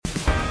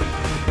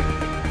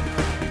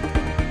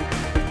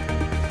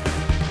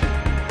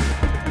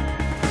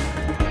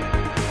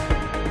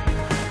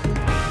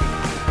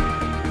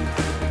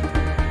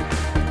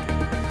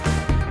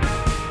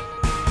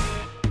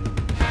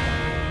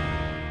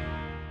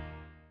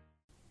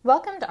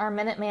Welcome to our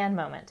Minuteman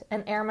Moment,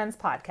 an Airman's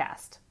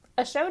podcast,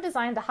 a show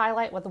designed to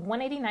highlight what the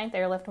 189th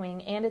Airlift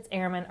Wing and its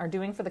airmen are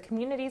doing for the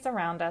communities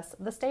around us,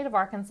 the state of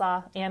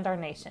Arkansas, and our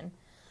nation.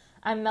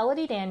 I'm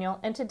Melody Daniel,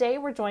 and today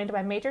we're joined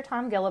by Major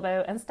Tom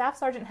Guillebeau and Staff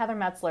Sergeant Heather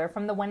Metzler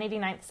from the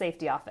 189th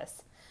Safety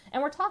Office.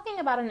 And we're talking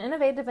about an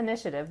innovative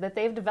initiative that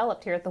they've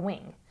developed here at the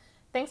Wing.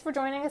 Thanks for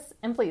joining us,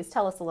 and please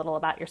tell us a little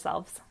about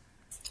yourselves.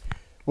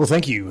 Well,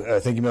 thank you.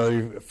 Thank you,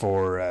 Melody,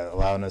 for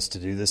allowing us to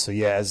do this. So,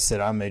 as I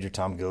said, I'm Major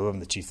Tom Guillebeau. I'm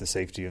the Chief of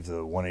Safety of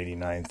the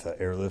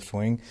 189th Airlift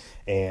Wing,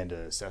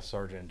 and Staff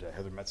Sergeant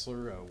Heather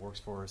Metzler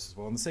works for us as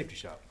well in the safety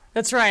shop.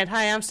 That's right.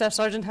 Hi, I'm Staff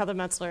Sergeant Heather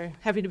Metzler.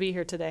 Happy to be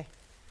here today.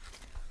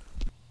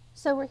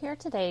 So we're here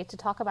today to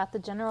talk about the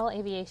General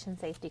Aviation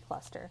Safety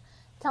Cluster.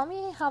 Tell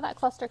me how that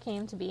cluster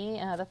came to be,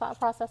 the thought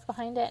process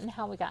behind it, and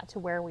how we got to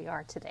where we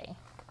are today.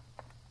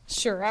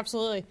 Sure,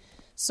 absolutely.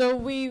 So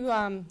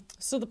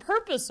the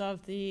purpose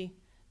of the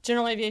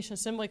General Aviation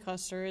Assembly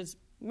Cluster is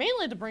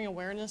mainly to bring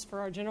awareness for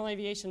our general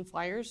aviation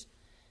flyers.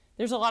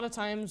 There's a lot of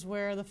times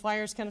where the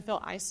flyers kind of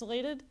feel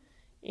isolated,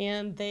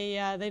 and they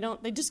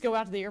just go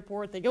out to the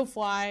airport, they go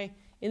fly,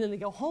 and then they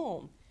go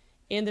home.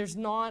 And there's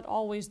not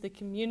always the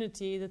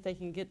community that they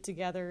can get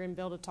together and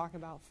be able to talk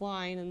about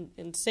flying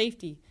and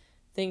safety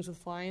things with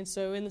flying.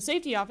 So in the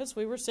safety office,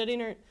 we were sitting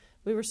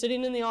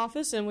in the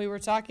office and we were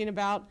talking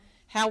about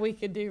how we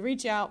could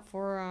reach out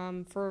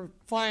for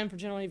flying for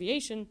general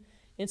aviation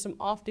in some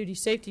off-duty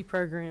safety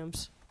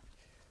programs.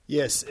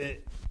 Yes,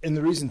 and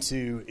the reason,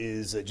 too,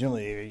 is that general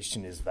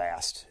aviation is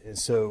vast. And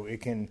so it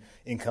can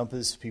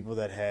encompass people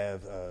that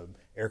have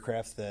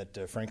aircraft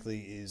that, frankly,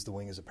 is the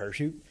wing as a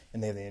parachute,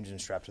 and they have the engine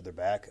strapped to their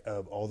back,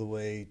 all the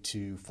way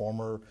to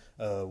former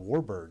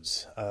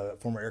warbirds,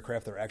 former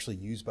aircraft that are actually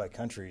used by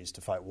countries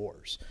to fight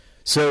wars.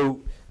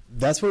 So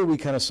that's where we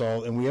kind of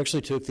saw, and we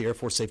actually took the Air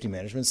Force Safety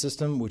Management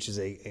System, which is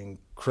an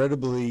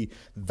incredibly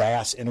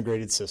vast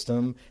integrated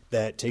system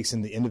that takes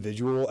in the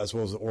individual as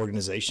well as the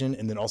organization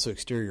and then also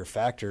exterior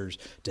factors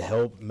to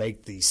help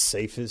make the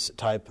safest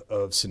type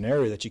of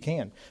scenario that you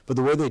can. But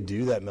the way they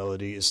do that,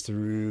 Melody, is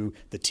through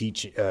the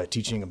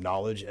teaching of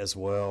knowledge as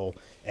well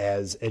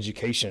as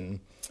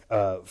education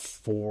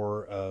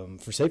for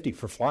safety,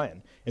 for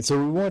flying. And so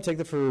we want to take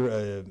that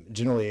for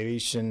general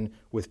aviation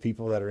with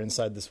people that are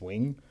inside this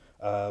wing,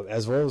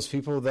 as well as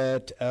people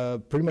that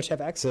pretty much have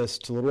access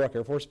to Little Rock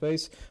Air Force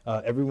Base.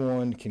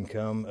 Everyone can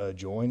come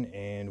join,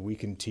 and we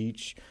can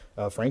teach,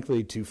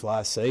 frankly, to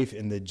fly safe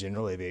in the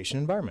general aviation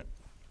environment.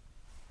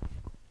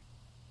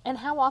 And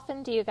how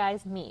often do you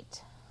guys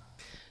meet?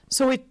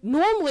 So we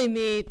normally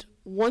meet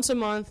once a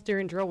month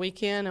during drill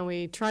weekend, and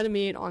we try to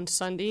meet on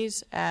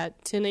Sundays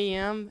at 10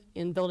 a.m.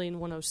 in Building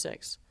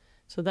 106.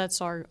 So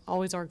that's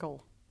always our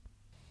goal.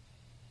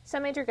 So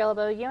Major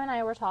Guillebeau, you and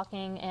I were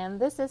talking, and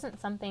this isn't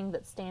something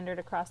that's standard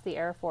across the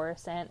Air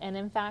Force, and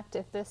in fact,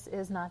 if this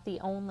is not the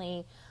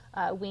only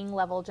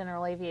wing-level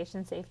general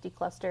aviation safety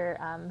cluster,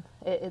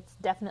 it's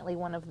definitely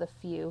one of the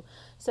few.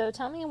 So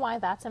tell me why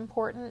that's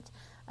important,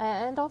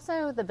 and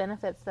also the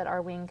benefits that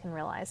our wing can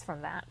realize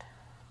from that.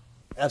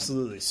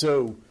 Absolutely.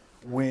 So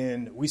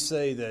when we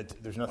say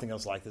that there's nothing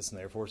else like this in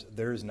the Air Force,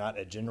 there is not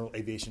a general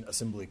aviation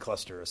assembly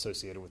cluster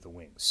associated with the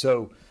wing.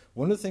 So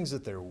one of the things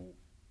that there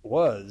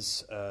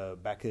was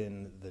back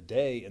in the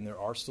day, and there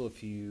are still a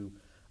few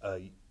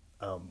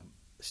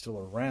still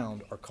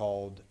around, are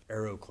called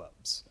aero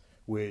clubs,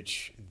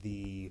 which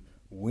the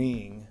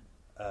wing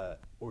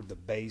or the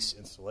base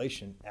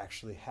installation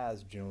actually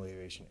has general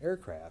aviation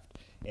aircraft,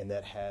 and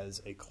that has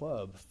a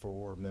club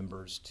for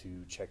members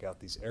to check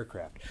out these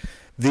aircraft.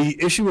 The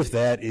issue with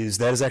that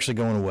is actually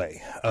going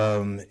away.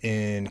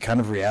 In kind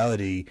of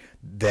reality,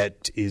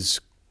 that is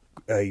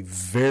a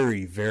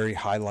very, very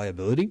high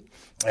liability.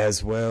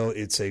 As well,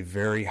 it's a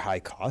very high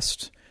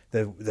cost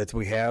that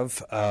we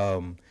have.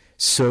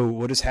 So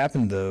what has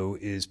happened, though,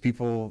 is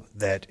people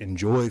that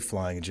enjoy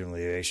flying in general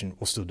aviation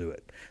will still do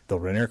it. They'll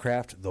rent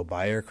aircraft, they'll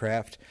buy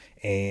aircraft,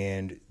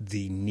 and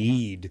the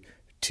need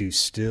to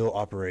still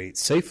operate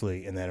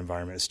safely in that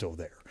environment is still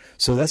there.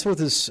 So that's what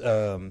this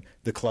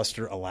the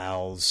cluster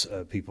allows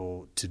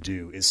people to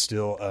do, is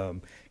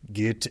still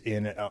get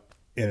in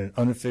an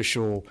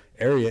unofficial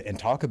area and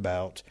talk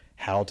about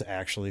how to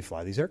actually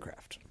fly these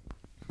aircraft.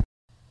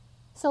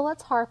 So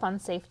let's harp on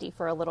safety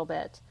for a little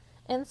bit.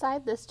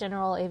 Inside this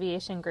general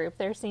aviation group,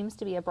 there seems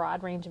to be a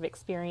broad range of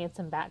experience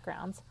and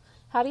backgrounds.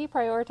 How do you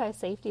prioritize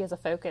safety as a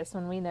focus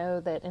when we know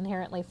that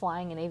inherently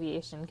flying in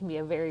aviation can be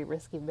a very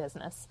risky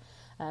business?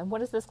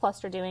 What is this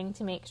cluster doing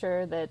to make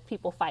sure that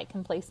people fight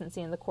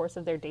complacency in the course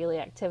of their daily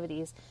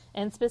activities,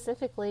 and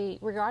specifically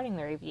regarding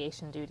their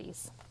aviation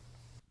duties?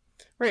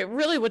 Right,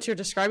 really what you're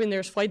describing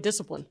there is flight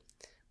discipline,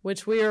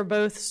 which we are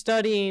both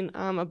studying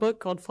a book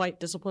called Flight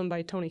Discipline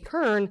by Tony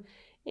Kern.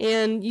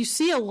 And you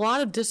see a lot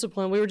of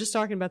discipline. We were just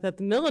talking about that.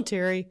 The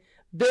military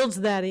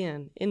builds that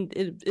in, and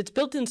it's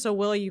built in so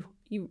well you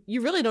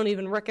really don't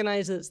even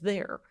recognize that it's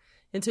there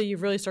until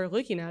you've really started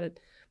looking at it.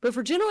 But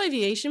for general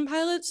aviation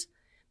pilots,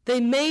 they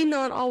may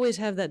not always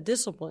have that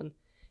discipline.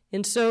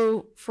 And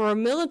so for a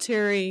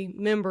military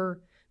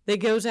member that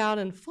goes out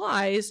and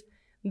flies,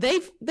 they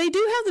do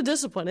have the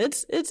discipline.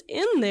 It's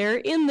in there,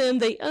 in them.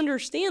 They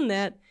understand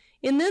that.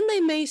 And then they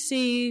may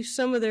see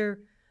some of their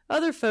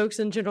other folks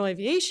in general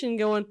aviation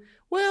going,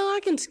 well, I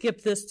can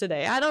skip this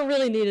today. I don't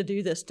really need to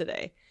do this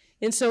today.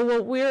 And so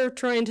what we're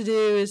trying to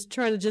do is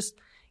try to just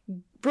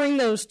bring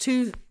those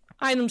two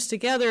items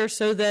together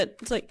so that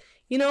it's like,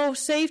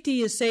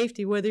 safety is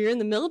safety, whether you're in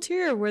the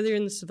military or whether you're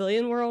in the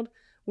civilian world.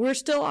 We're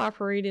still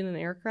operating an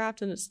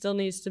aircraft and it still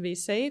needs to be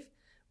safe.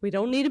 We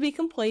don't need to be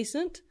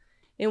complacent,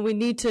 and we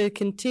need to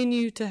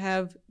continue to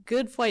have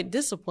good flight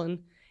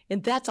discipline.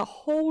 And that's a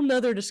whole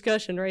nother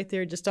discussion right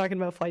there, just talking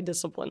about flight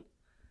discipline.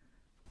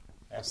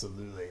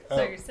 Absolutely.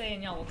 So you're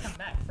saying y'all will come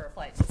back for a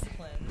flight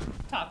discipline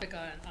topic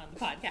on the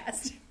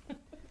podcast?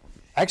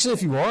 Actually,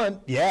 if you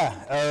want,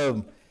 yeah.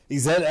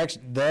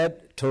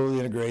 That totally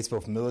integrates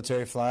both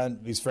military flying,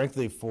 because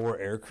frankly, for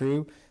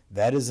aircrew,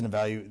 that is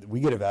we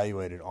get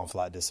evaluated on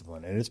flight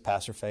discipline, and it's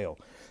pass or fail.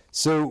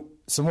 So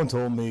someone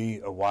told me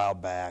a while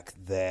back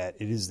that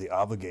it is the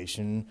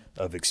obligation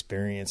of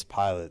experienced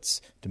pilots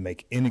to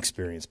make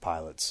inexperienced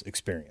pilots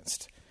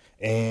experienced.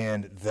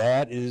 And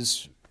that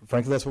is,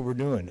 frankly, that's what we're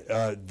doing.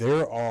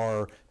 There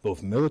are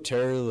both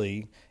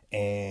militarily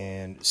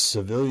and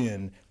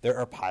civilian, there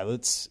are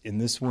pilots in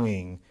this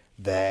wing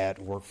that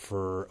work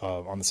for,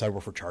 on the side,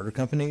 work for charter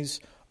companies,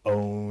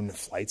 own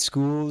flight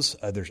schools.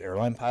 There's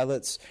airline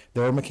pilots.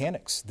 There are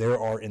mechanics. There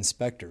are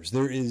inspectors.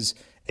 There is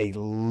a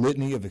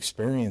litany of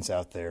experience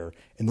out there.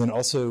 And then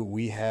also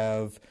we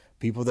have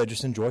people that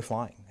just enjoy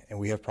flying. And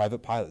we have private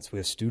pilots. We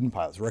have student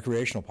pilots,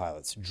 recreational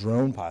pilots,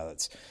 drone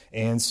pilots.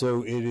 And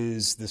so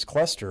this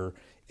cluster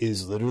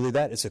is literally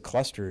that. It's a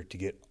cluster to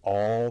get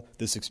all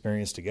this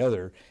experience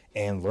together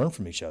and learn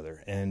from each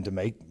other and to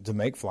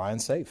make flying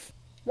safe.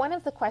 One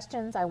of the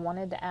questions I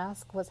wanted to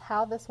ask was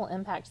how this will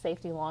impact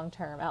safety long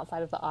term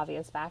outside of the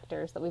obvious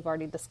factors that we've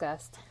already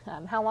discussed.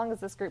 How long has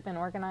this group been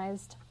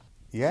organized?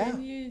 Yeah.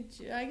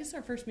 I guess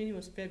our first meeting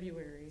was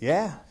February.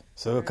 Yeah.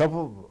 So a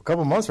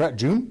couple months, right?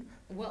 June?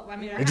 Well, I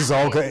mean, it just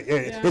all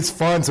it's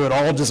fun, so it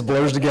all just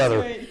blurs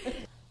together. Right.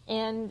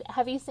 And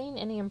have you seen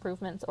any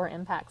improvements or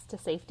impacts to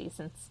safety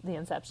since the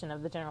inception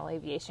of the General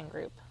Aviation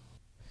Group?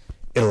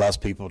 It allows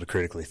people to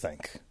critically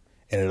think.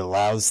 And it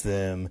allows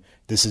them,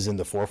 this is in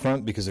the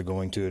forefront because they're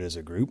going to it as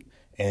a group,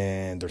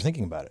 and they're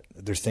thinking about it.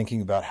 They're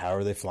thinking about how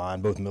are they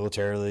flying, both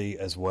militarily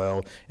as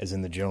well as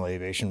in the general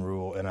aviation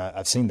rule, and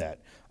I've seen that.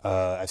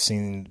 I've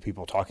seen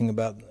people talking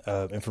about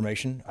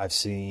information. I've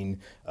seen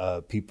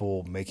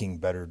people making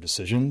better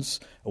decisions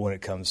when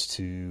it comes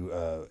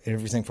to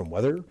everything from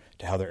weather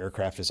to how their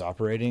aircraft is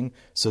operating.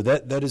 So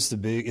that is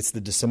it's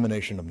the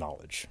dissemination of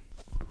knowledge.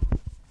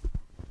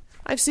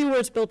 I've seen where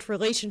it's built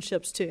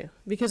relationships too,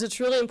 because it's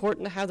really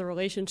important to have the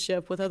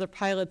relationship with other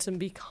pilots and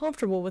be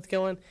comfortable with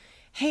going,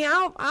 hey,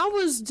 I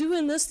was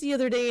doing this the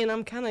other day and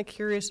I'm kind of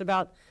curious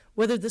about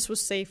whether this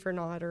was safe or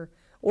not, or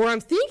I'm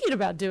thinking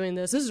about doing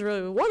this. This is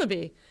really what we want to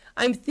be.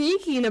 I'm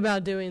thinking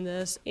about doing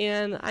this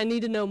and I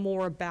need to know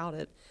more about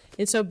it.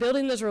 And so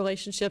building those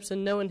relationships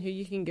and knowing who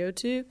you can go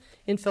to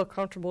and feel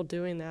comfortable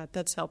doing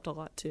that's helped a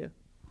lot too.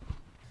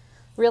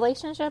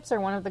 Relationships are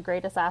one of the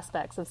greatest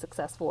aspects of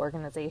successful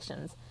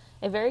organizations.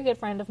 A very good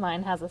friend of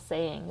mine has a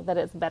saying that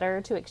it's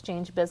better to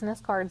exchange business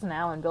cards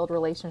now and build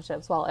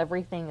relationships while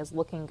everything is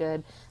looking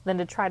good than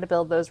to try to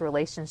build those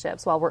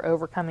relationships while we're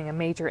overcoming a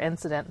major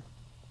incident,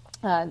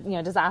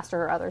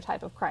 disaster or other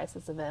type of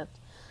crisis event.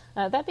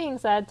 That being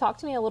said, talk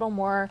to me a little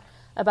more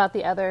about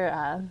the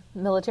other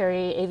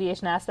military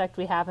aviation aspect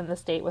we have in the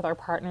state with our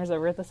partners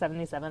over at the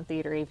 77th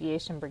Theater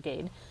Aviation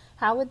Brigade.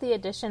 How would the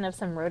addition of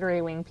some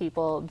rotary wing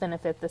people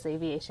benefit this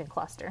aviation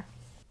cluster?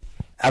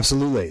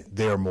 Absolutely.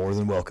 They are more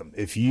than welcome.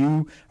 If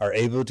you are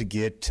able to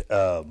get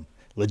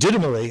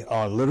legitimately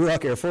on Little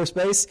Rock Air Force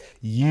Base,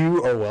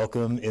 you are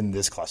welcome in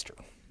this cluster.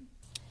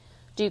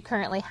 Do you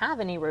currently have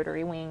any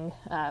rotary wing,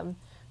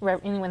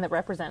 anyone that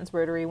represents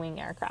rotary wing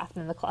aircraft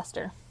in the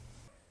cluster?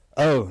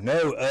 Oh,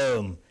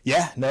 no.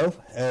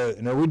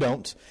 No, we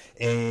don't.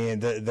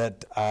 And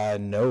that I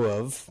know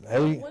of.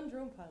 One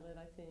drone pilot,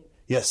 I think.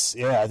 Yes,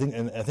 yeah, I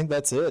think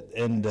that's it.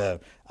 And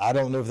I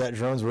don't know if that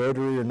drone's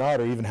rotary or not,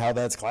 or even how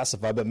that's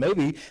classified. But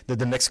maybe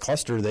the next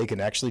cluster they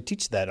can actually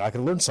teach that. I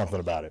can learn something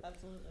about it.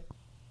 Absolutely.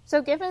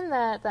 So, given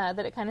that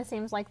it kind of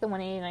seems like the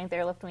 189th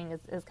Airlift Wing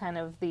is kind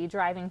of the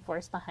driving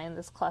force behind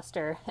this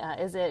cluster,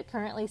 is it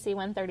currently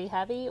C-130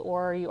 heavy,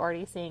 or are you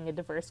already seeing a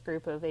diverse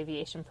group of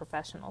aviation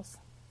professionals?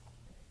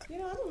 I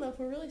don't know if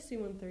we're really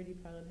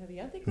C-130 pilot heavy.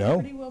 I think we're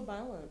pretty well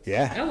balanced.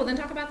 Yeah. Oh, well, then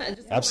talk about that.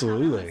 Just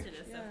absolutely.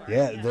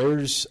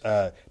 There's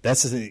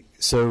that's the thing.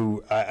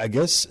 So I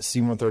guess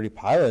C-130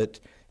 pilot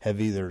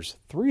heavy. There's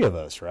 3 of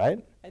us,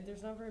 right?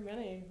 There's not very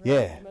many. Right?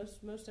 Yeah.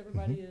 Most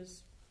everybody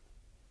is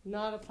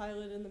not a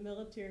pilot in the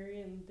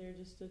military, and they're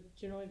just a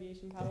general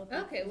aviation pilot.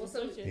 Okay, well,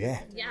 so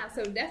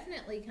so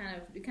definitely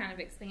kind of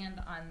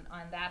expand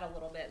on that a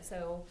little bit.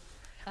 So.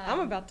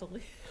 I'm about to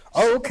leave.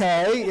 Oh,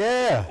 okay,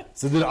 yeah.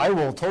 So then I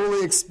will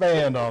totally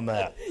expand on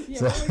that.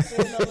 We'll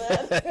expand on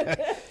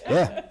that.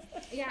 Yeah.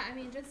 Yeah, I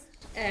mean, just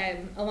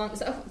along.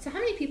 So how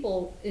many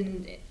people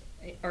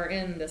are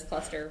in this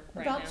cluster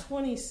right About now?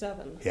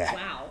 27. Yeah.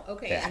 Wow.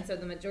 Okay. Yeah. And so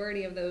the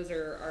majority of those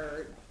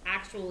are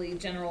actually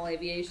general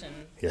aviation.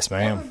 Yes,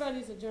 ma'am.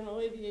 Everybody's a general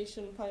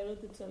aviation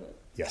pilot that's in it.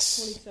 Yes.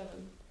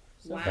 27.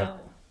 So, Wow.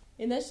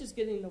 and that's just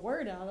getting the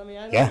word out. I mean,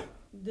 I know Yeah.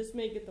 this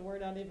may get the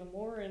word out even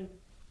more and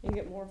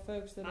get more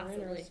folks that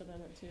Possibly. are interested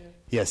in it too.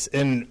 Yes,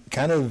 and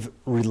kind of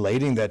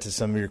relating that to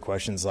some of your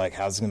questions, like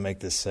how's it going to make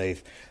this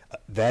safe?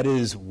 That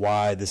is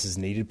why this is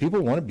needed.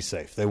 People want to be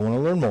safe. They want to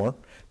learn more.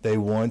 They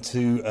want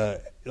to,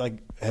 like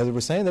Heather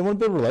was saying, they want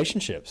to build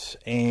relationships,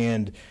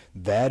 and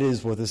that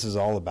is what this is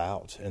all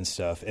about and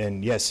stuff.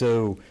 And yeah,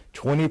 so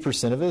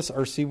 20% of us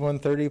are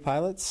C-130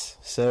 pilots.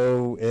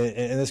 So,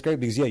 and that's great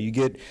because you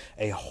get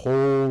a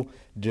whole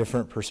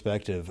different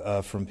perspective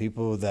from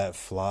people that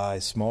fly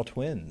small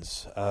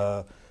twins.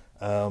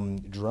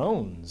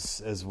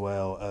 Drones as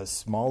well,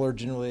 smaller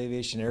general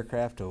aviation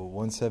aircraft,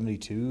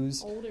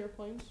 172s,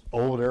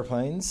 old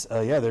airplanes.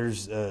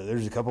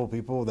 There's a couple of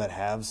people that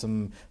have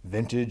some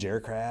vintage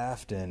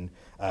aircraft, and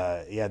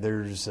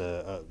there's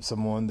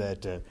someone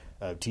that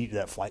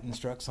that flight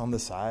instructs on the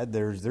side.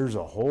 There's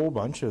a whole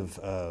bunch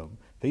of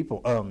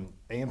people.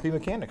 AMP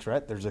mechanics,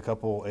 right? There's a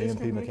couple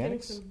AMP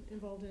mechanics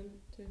involved in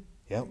too.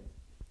 Yep.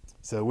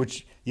 So,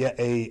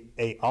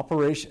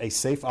 a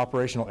safe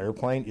operational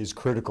airplane is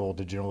critical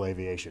to general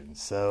aviation.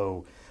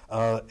 So,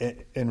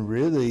 and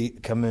really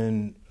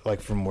coming like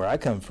from where I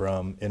come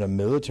from in a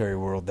military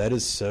world, that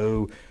is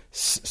so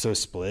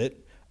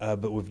split.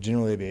 But with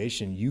general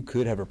aviation, you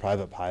could have a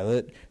private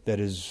pilot that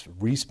is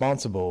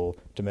responsible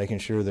to making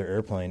sure their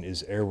airplane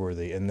is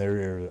airworthy, and there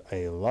are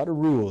a lot of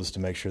rules to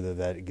make sure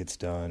that it gets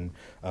done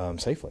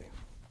safely.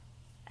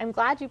 I'm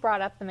glad you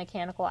brought up the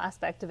mechanical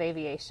aspect of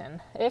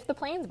aviation. If the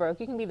plane's broke,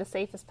 you can be the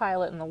safest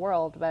pilot in the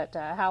world, but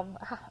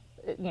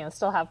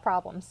still have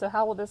problems. So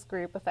how will this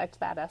group affect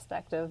that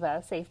aspect of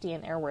safety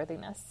and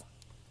airworthiness?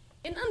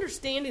 And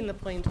understanding the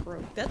plane's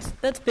broke,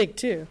 that's big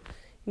too.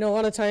 A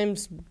lot of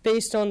times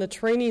based on the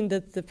training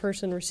that the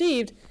person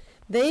received,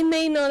 they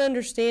may not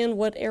understand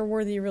what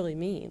airworthy really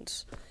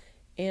means.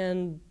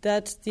 And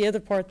that's the other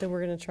part that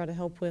we're going to try to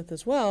help with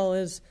as well,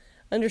 is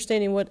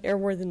understanding what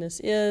airworthiness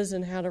is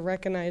and how to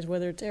recognize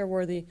whether it's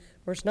airworthy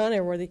or it's not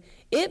airworthy.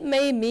 It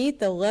may meet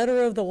the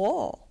letter of the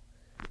law,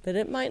 but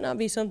it might not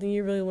be something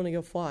you really want to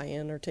go fly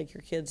in or take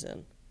your kids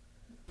in.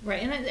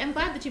 Right, and I'm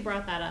glad that you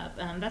brought that up.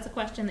 That's a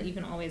question that you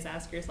can always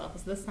ask yourself.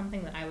 Is this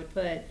something that I would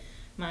put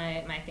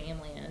my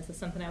family in? Is this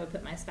something I would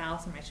put my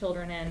spouse or my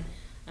children in?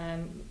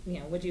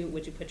 Would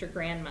you put your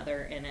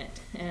grandmother in it?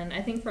 And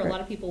I think for a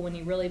lot of people, when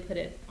you really put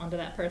it onto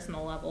that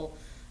personal level,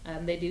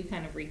 they do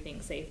kind of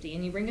rethink safety.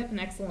 And you bring up an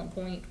excellent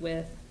point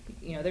with,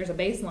 there's a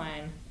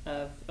baseline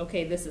of,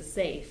 okay, this is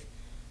safe,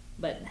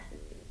 but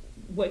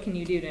what can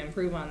you do to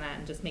improve on that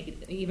and just make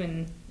it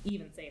even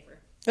safer?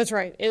 That's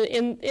right.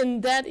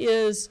 And that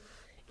is,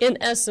 in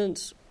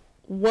essence,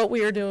 what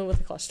we are doing with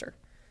the cluster.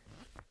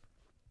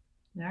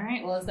 All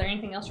right. Well, is there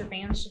anything else your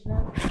fans should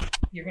know?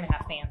 You're going to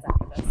have fans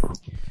after this.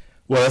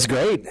 Well, that's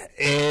great.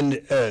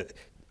 And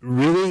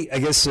really, I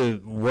guess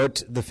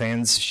what the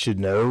fans should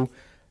know,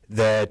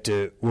 that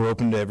we're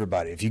open to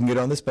everybody. If you can get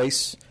on this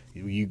base,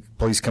 you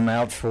please come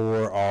out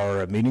for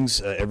our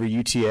meetings every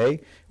UTA.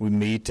 We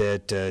meet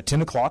at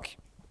 10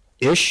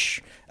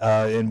 o'clock-ish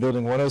in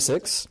Building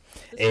 106.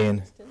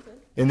 And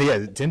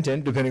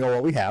 10:10, depending on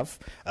what we have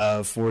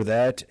for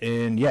that.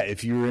 And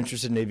if you're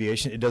interested in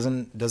aviation, it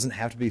doesn't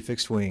have to be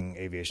fixed wing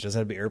aviation. It doesn't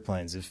have to be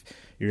airplanes. If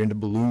you're into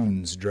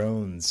balloons,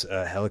 drones,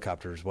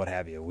 helicopters, what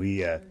have you,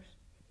 what's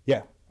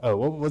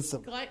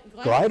the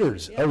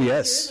gliders? Yeah, oh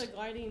yes, there is a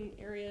gliding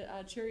area,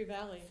 Cherry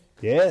Valley.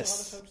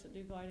 Yes, there's a lot of folks that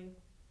do gliding.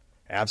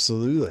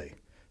 Absolutely.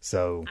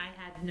 So I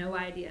had no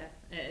idea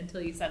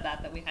until you said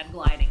that we had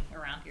gliding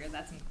around here.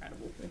 That's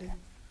incredible.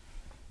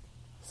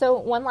 So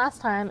one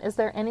last time, is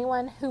there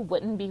anyone who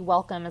wouldn't be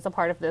welcome as a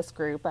part of this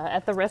group?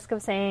 At the risk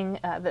of saying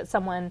that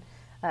someone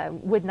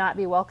would not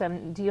be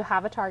welcome, do you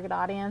have a target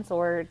audience,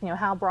 or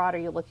how broad are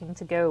you looking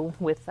to go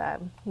with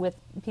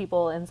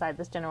people inside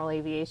this general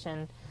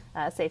aviation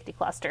safety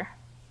cluster?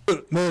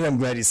 Man, I'm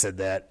glad you said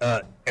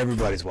that.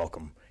 Everybody's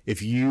welcome.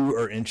 If you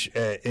are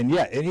interested, and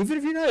even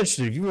if you're not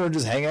interested, if you want to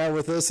just hang out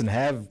with us and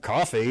have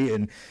coffee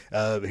and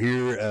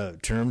hear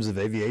terms of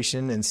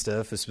aviation and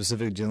stuff,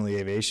 specific general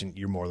aviation,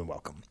 you're more than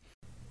welcome.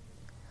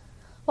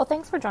 Well,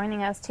 thanks for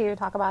joining us to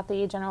talk about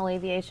the General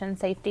Aviation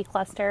Safety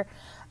Cluster.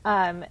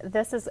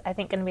 This is, I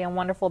think, going to be a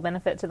wonderful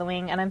benefit to the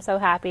wing, and I'm so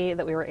happy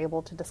that we were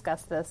able to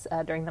discuss this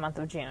during the month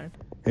of June.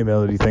 Hey,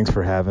 Melody, thanks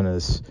for having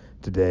us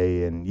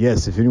today. And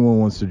yes, if anyone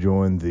wants to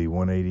join the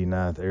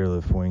 189th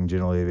Airlift Wing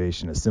General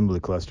Aviation Assembly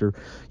Cluster,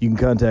 you can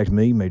contact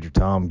me, Major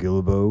Tom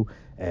Guillebeau,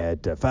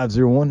 at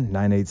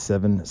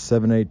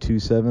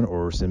 501-987-7827,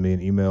 or send me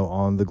an email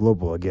on the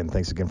Global. Again,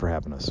 thanks again for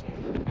having us.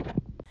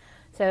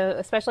 So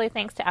especially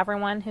thanks to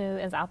everyone who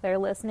is out there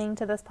listening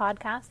to this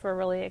podcast. We're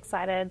really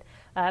excited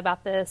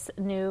about this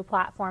new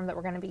platform that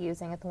we're going to be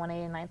using at the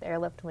 189th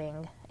Airlift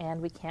Wing,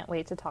 and we can't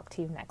wait to talk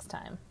to you next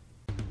time.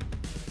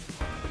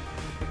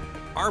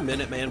 Our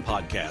Minuteman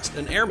Podcast,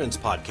 an airman's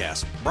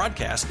podcast,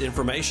 broadcasts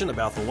information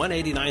about the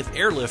 189th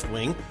Airlift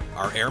Wing,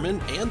 our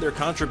airmen, and their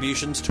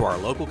contributions to our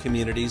local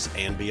communities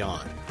and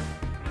beyond.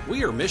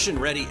 We are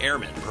mission-ready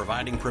airmen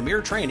providing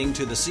premier training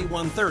to the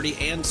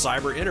C-130 and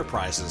cyber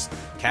enterprises,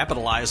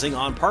 capitalizing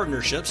on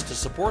partnerships to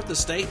support the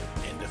state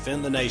and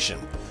defend the nation.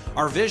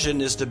 Our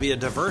vision is to be a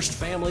diverse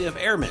family of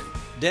airmen,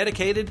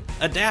 dedicated,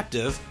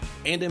 adaptive,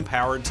 and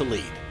empowered to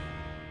lead.